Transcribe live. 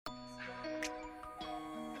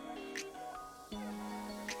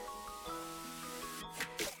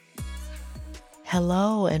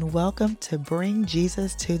Hello and welcome to Bring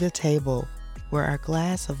Jesus to the Table, where our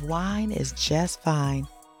glass of wine is just fine.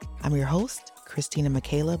 I'm your host, Christina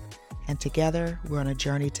McCaleb, and together we're on a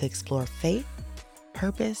journey to explore faith,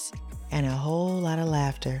 purpose, and a whole lot of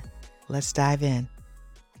laughter. Let's dive in.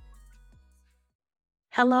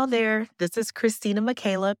 Hello there. This is Christina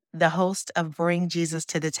McCaleb, the host of Bring Jesus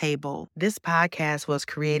to the Table. This podcast was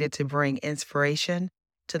created to bring inspiration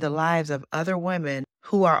to the lives of other women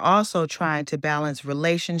who are also trying to balance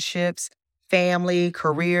relationships, family,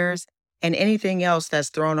 careers, and anything else that's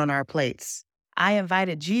thrown on our plates. I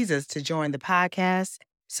invited Jesus to join the podcast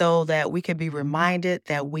so that we can be reminded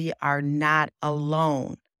that we are not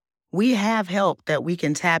alone. We have help that we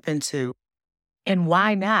can tap into. And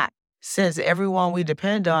why not? Since everyone we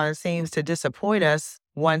depend on seems to disappoint us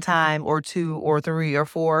one time or two or three or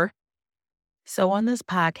four. So on this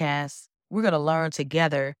podcast, we're going to learn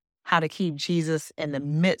together how to keep Jesus in the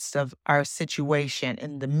midst of our situation,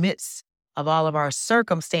 in the midst of all of our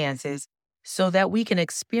circumstances, so that we can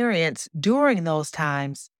experience during those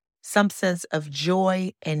times some sense of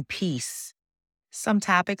joy and peace. Some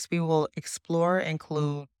topics we will explore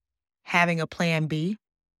include having a plan B,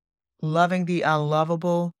 loving the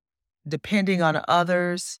unlovable, depending on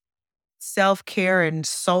others, self-care and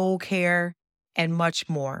soul care, and much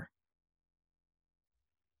more.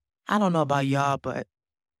 I don't know about y'all, but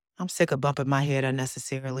I'm sick of bumping my head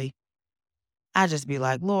unnecessarily. I just be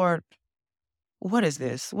like, Lord, what is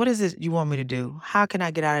this? What is this you want me to do? How can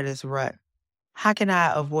I get out of this rut? How can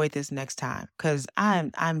I avoid this next time? Because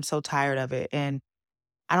I'm so tired of it and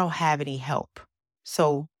I don't have any help.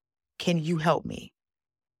 So can you help me?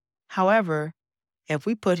 However, if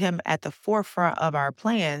we put him at the forefront of our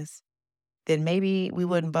plans, then maybe we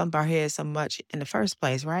wouldn't bump our heads so much in the first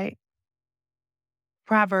place, right?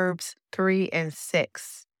 Proverbs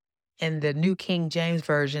 3:6. In the New King James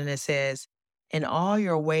Version, it says, "In all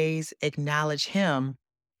your ways acknowledge him,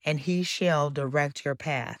 and he shall direct your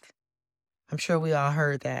path." I'm sure we all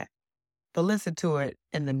heard that. But listen to it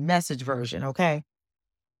in the Message version, okay?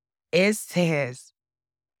 It says,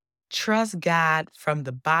 "Trust God from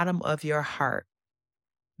the bottom of your heart.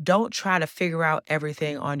 Don't try to figure out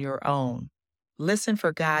everything on your own. Listen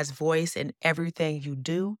for God's voice in everything you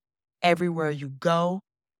do, everywhere you go.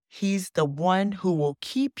 He's the one who will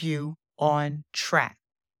keep you on track.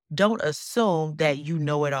 Don't assume that you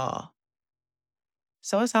know it all."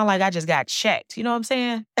 So it's not like I just got checked. You know what I'm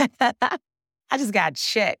saying? I just got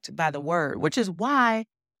checked by the word, which is why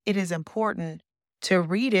it is important to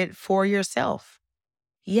read it for yourself.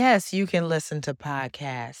 Yes, you can listen to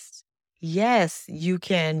podcasts. Yes, you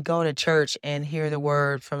can go to church and hear the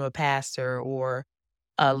word from a pastor or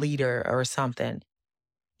a leader or something.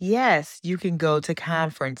 Yes, you can go to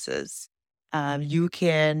conferences. You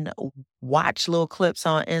can watch little clips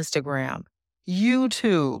on Instagram,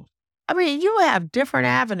 YouTube. I mean, you have different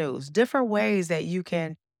avenues, different ways that you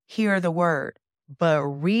can hear the word, but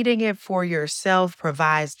reading it for yourself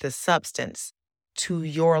provides the substance to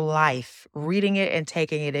your life, reading it and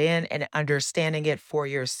taking it in and understanding it for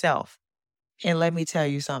yourself. And let me tell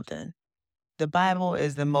you something. The Bible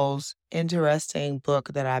is the most interesting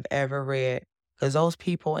book that I've ever read because those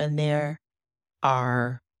people in there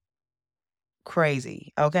are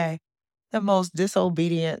crazy, okay? The most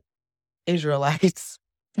disobedient Israelites.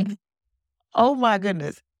 Oh my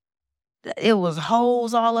goodness. It was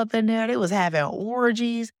hoes all up in there. They was having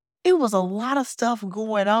orgies. It was a lot of stuff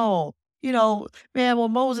going on. You know, man,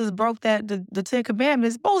 when Moses broke the Ten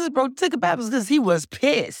Commandments, Moses broke the Ten Commandments because he was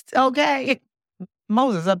pissed, okay?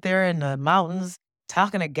 Moses up there in the mountains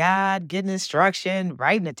talking to God, getting instruction,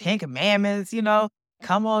 writing the Ten Commandments,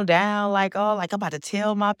 come on down like, oh, like I'm about to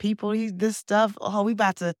tell my people this stuff. Oh, we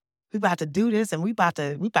about to do this and we about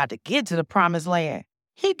to get to the promised land.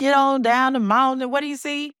 He get on down the mountain and what do you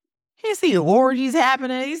see? He see orgies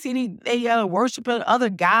happening. He see they worshiping other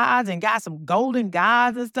gods and got some golden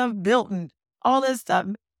gods and stuff built and all this stuff.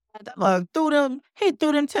 He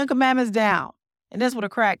threw them Ten Commandments down. And that's where the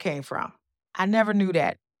crack came from. I never knew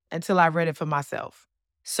that until I read it for myself.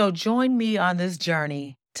 So join me on this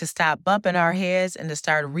journey to stop bumping our heads and to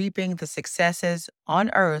start reaping the successes on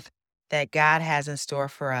earth that God has in store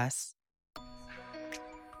for us.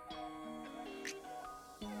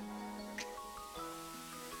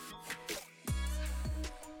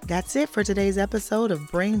 That's it for today's episode of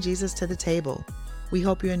Bring Jesus to the Table. We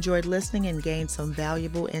hope you enjoyed listening and gained some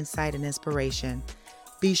valuable insight and inspiration.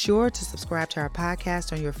 Be sure to subscribe to our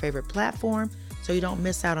podcast on your favorite platform so you don't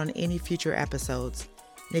miss out on any future episodes.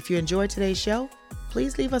 And if you enjoyed today's show,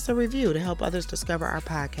 please leave us a review to help others discover our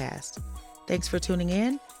podcast. Thanks for tuning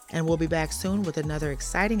in, and we'll be back soon with another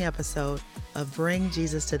exciting episode of Bring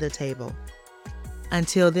Jesus to the Table.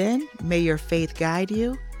 Until then, may your faith guide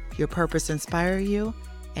you, your purpose inspire you,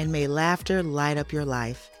 and may laughter light up your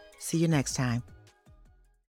life. See you next time.